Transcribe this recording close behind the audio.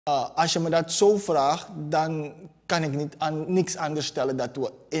Als je me dat zo vraagt, dan kan ik niks anders stellen dat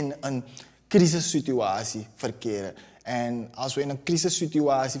we in een crisissituatie verkeren. En als we in een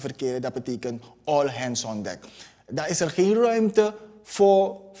crisissituatie verkeren, dat betekent all hands on deck. Dan is er geen ruimte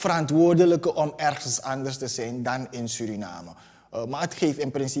voor verantwoordelijken om ergens anders te zijn dan in Suriname. Maar het geeft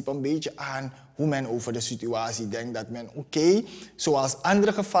in principe een beetje aan hoe men over de situatie denkt. Dat men oké, zoals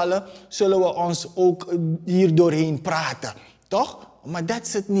andere gevallen, zullen we ons ook hier doorheen praten. Toch? Maar dat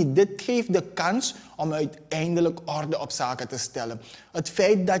is het niet. Dit geeft de kans om uiteindelijk orde op zaken te stellen. Het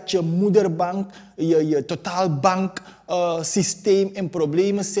feit dat je moederbank, je totaalbanksysteem in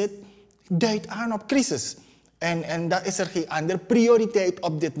problemen zit, duidt aan op crisis. En dat is er geen andere prioriteit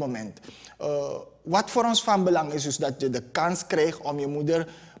op dit moment. Wat voor ons van belang is dus dat je de kans krijgt om je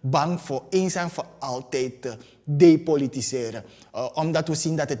moederbank voor eens en voor altijd te depolitiseren. Omdat we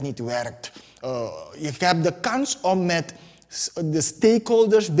zien dat het niet werkt. Je hebt de kans om met de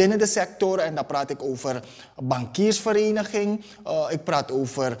stakeholders binnen de sector, en dan praat ik over bankiersvereniging, ik praat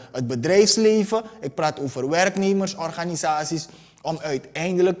over het bedrijfsleven, ik praat over werknemersorganisaties, om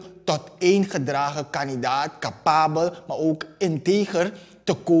uiteindelijk tot één gedragen kandidaat, capabel, maar ook integer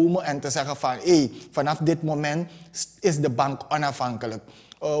te komen en te zeggen van vanaf dit moment is de bank onafhankelijk.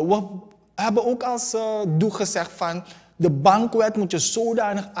 We hebben ook als doel gezegd van de bankwet moet je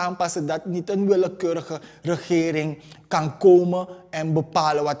zodanig aanpassen dat niet een willekeurige regering kan komen en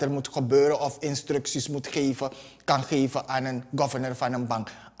bepalen wat er moet gebeuren of instructies kan geven aan een governor van een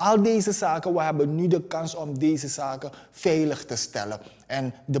bank. Al deze zaken, we hebben nu de kans om deze zaken veilig te stellen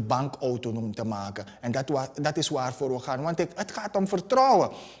en de bank autonoom te maken. En dat is waarvoor we gaan, want het gaat om vertrouwen.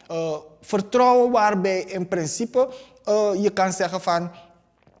 Vertrouwen waarbij in principe je kan zeggen van,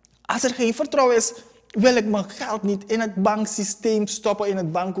 als er geen vertrouwen is, wil ik mijn geld niet in het banksysteem stoppen, in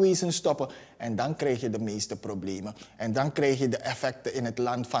het bankwezen stoppen. En dan krijg je de meeste problemen. En dan krijg je de effecten in het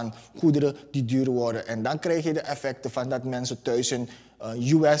land van goederen die duur worden. En dan krijg je de effecten van dat mensen thuis hun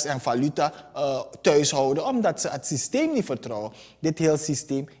US en valuta thuis houden, omdat ze het systeem niet vertrouwen. Dit hele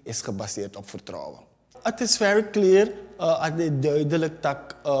systeem is gebaseerd op vertrouwen. Het is very clear, het is duidelijk dat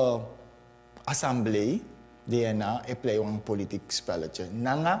assemblee, DNA, een politiek spelletje.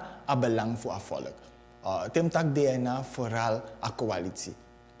 Nanga a belang voor het volk. Temtak DNA vooral een coalitie.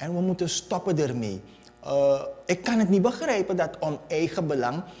 En we moeten stoppen ermee. Ik kan het niet begrijpen dat om eigen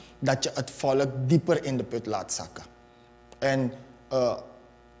belang dat je het volk dieper in de put laat zakken. En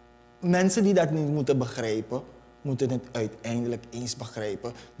mensen die dat niet moeten begrijpen, moeten het uiteindelijk eens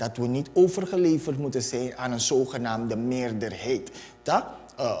begrijpen dat we niet overgeleverd moeten zijn aan een zogenaamde meerderheid.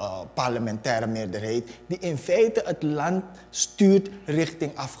 Parlementaire meerderheid, die in feite het land stuurt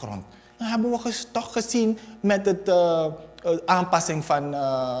richting afgrond. Dat hebben we toch gezien met de aanpassing van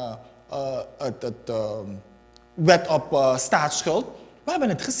wet op staatsschuld. We hebben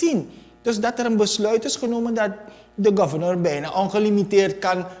het gezien. Dus dat er een besluit is genomen dat de governor bijna ongelimiteerd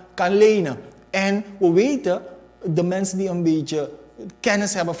kan lenen. En we weten, de mensen die een beetje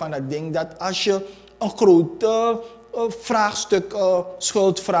kennis hebben van dat ding, dat als je een groot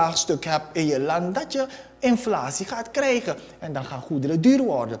schuldvraagstuk hebt in je land, dat je inflatie gaat krijgen. En dan gaan goederen duur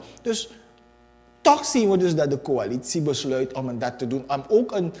worden. Dus toch zien we dus dat de coalitie besluit om dat te doen. Om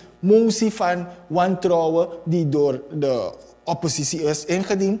ook een motie van wantrouwen die door de oppositie is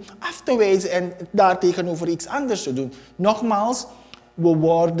ingediend af te wijzen en daartegenover iets anders te doen. Nogmaals,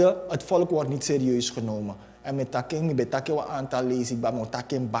 het volk wordt niet serieus genomen. En met taking, een aantal lees ik bij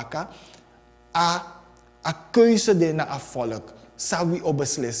taking baka, a keuze die naar het volk. Zou we op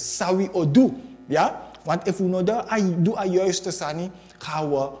beslissen, zou we op doen. Ja? Want als we nou doen a juiste sani, gaan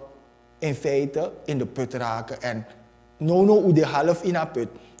we in feite in de put raken. En hoe de half in de put,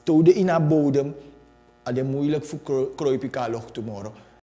 toen de in de bodem, is het moeilijk voor kruipika lucht te morgen.